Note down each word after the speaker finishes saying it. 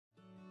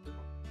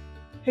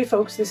Hey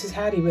folks, this is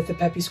Hattie with the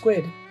Peppy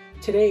Squid.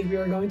 Today we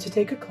are going to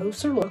take a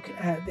closer look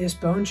at this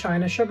bone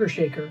china sugar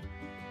shaker.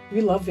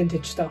 We love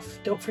vintage stuff.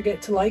 Don't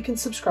forget to like and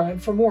subscribe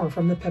for more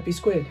from the Peppy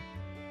Squid.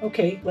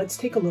 Okay, let's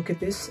take a look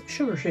at this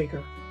sugar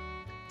shaker.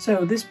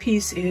 So this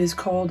piece is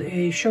called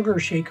a sugar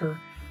shaker.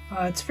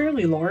 It's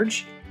fairly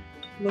large,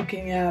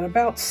 looking at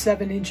about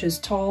 7 inches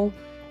tall,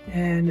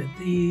 and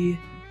the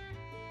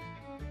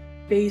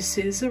base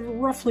is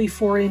roughly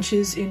 4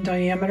 inches in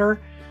diameter.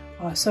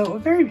 So a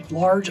very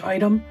large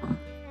item.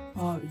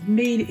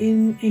 Made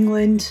in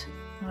England.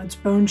 It's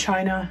bone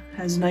china,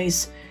 has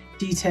nice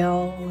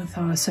detail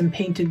with some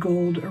painted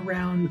gold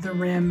around the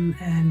rim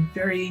and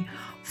very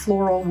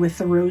floral with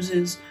the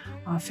roses.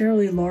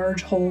 Fairly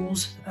large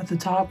holes at the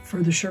top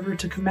for the sugar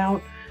to come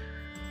out.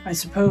 I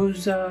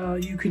suppose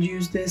you could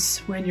use this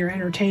when you're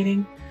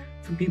entertaining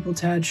for people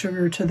to add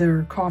sugar to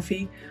their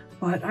coffee,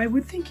 but I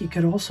would think you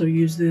could also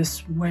use this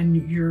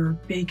when you're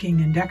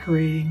baking and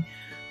decorating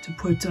to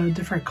put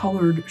different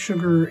colored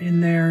sugar in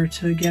there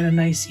to get a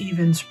nice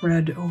even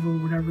spread over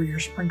whatever you're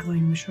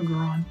sprinkling the sugar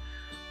on.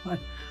 But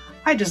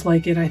I just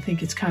like it. I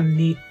think it's kind of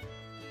neat.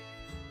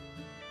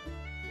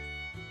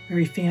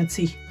 Very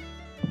fancy.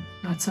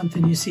 Not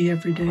something you see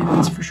every day,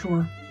 that's for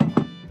sure.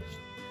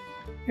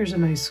 Here's a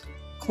nice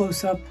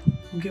close-up.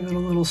 We'll give it a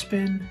little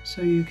spin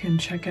so you can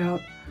check out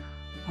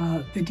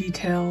the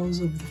details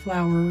of the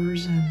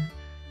flowers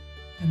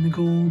and the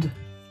gold.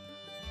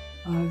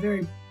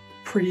 Very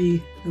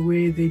pretty the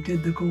way they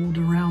did the gold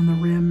around the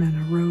rim and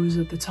a rose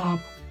at the top.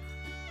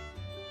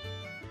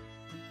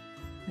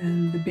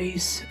 And the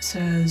base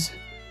says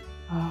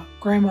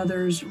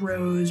Grandmother's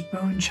Rose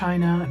Bone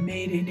China,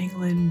 made in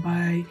England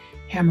by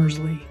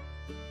Hammersley.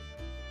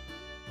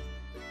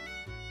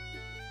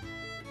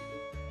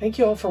 Thank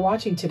you all for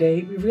watching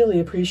today. We really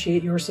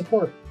appreciate your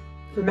support.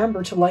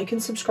 Remember to like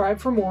and subscribe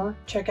for more.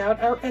 Check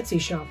out our Etsy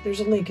shop. There's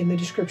a link in the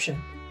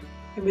description.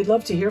 And we'd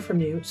love to hear from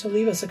you, so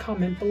leave us a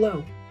comment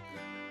below.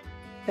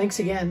 Thanks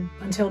again.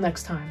 Until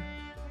next time.